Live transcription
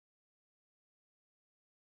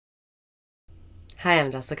Hi,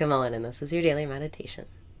 I'm Jessica Mullen, and this is your daily meditation.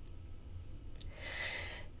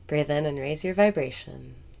 Breathe in and raise your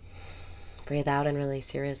vibration. Breathe out and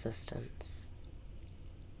release your resistance.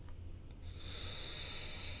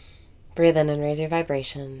 Breathe in and raise your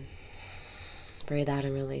vibration. Breathe out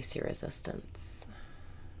and release your resistance.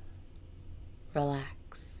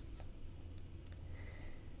 Relax.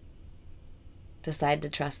 Decide to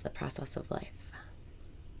trust the process of life.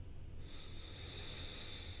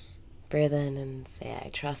 Breathe in and say, I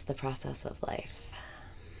trust the process of life.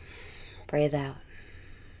 Breathe out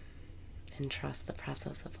and trust the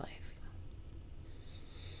process of life.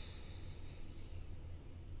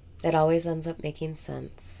 It always ends up making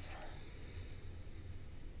sense.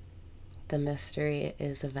 The mystery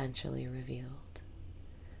is eventually revealed.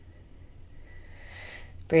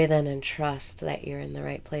 Breathe in and trust that you're in the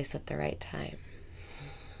right place at the right time.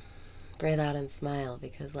 Breathe out and smile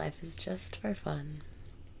because life is just for fun.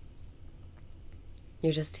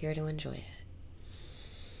 You're just here to enjoy it.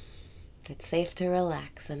 It's safe to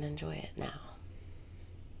relax and enjoy it now.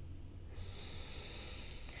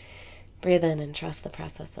 Breathe in and trust the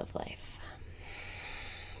process of life.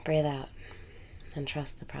 Breathe out and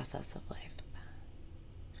trust the process of life.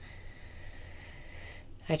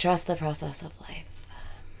 I trust the process of life.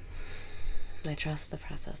 I trust the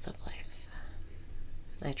process of life.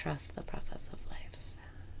 I trust the process of life.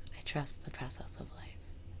 I trust the process of life.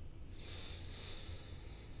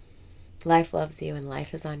 Life loves you and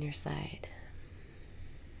life is on your side.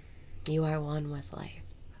 You are one with life.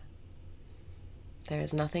 There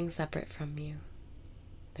is nothing separate from you.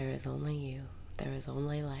 There is only you. There is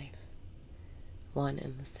only life. One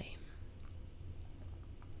and the same.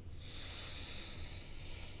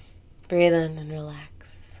 Breathe in and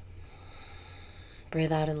relax.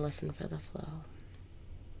 Breathe out and listen for the flow.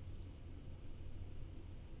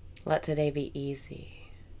 Let today be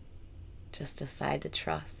easy. Just decide to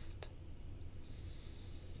trust.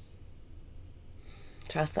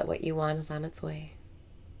 Trust that what you want is on its way.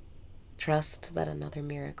 Trust that another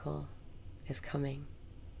miracle is coming.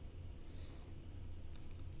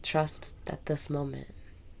 Trust that this moment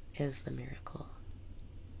is the miracle.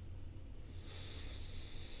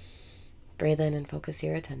 Breathe in and focus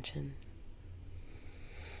your attention.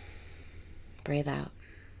 Breathe out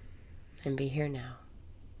and be here now.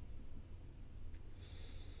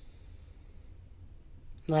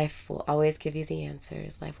 Life will always give you the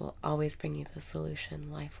answers. Life will always bring you the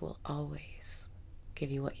solution. Life will always give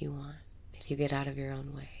you what you want if you get out of your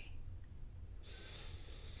own way.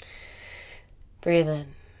 Breathe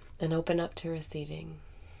in and open up to receiving.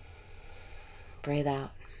 Breathe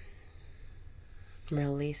out and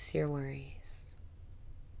release your worries.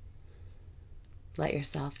 Let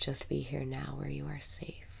yourself just be here now where you are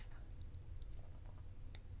safe.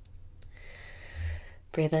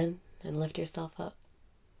 Breathe in and lift yourself up.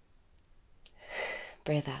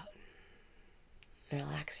 Breathe out and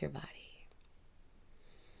relax your body.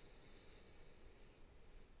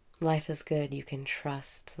 Life is good. You can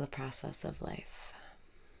trust the process of life.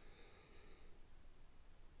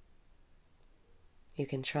 You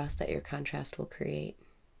can trust that your contrast will create.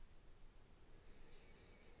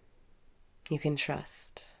 You can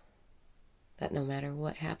trust that no matter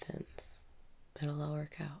what happens, it'll all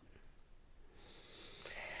work out.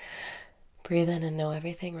 Breathe in and know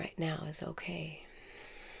everything right now is okay.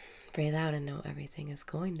 Breathe out and know everything is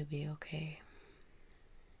going to be okay.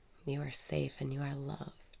 You are safe and you are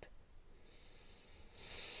loved.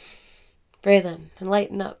 Breathe in and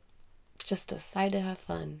lighten up. Just decide to have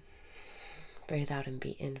fun. Breathe out and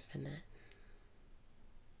be infinite.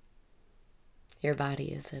 Your body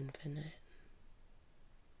is infinite.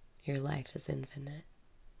 Your life is infinite.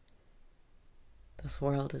 This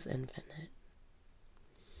world is infinite.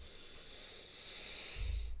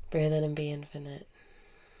 Breathe in and be infinite.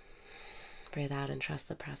 Breathe out and trust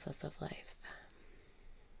the process of life.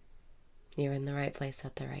 You're in the right place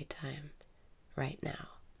at the right time, right now.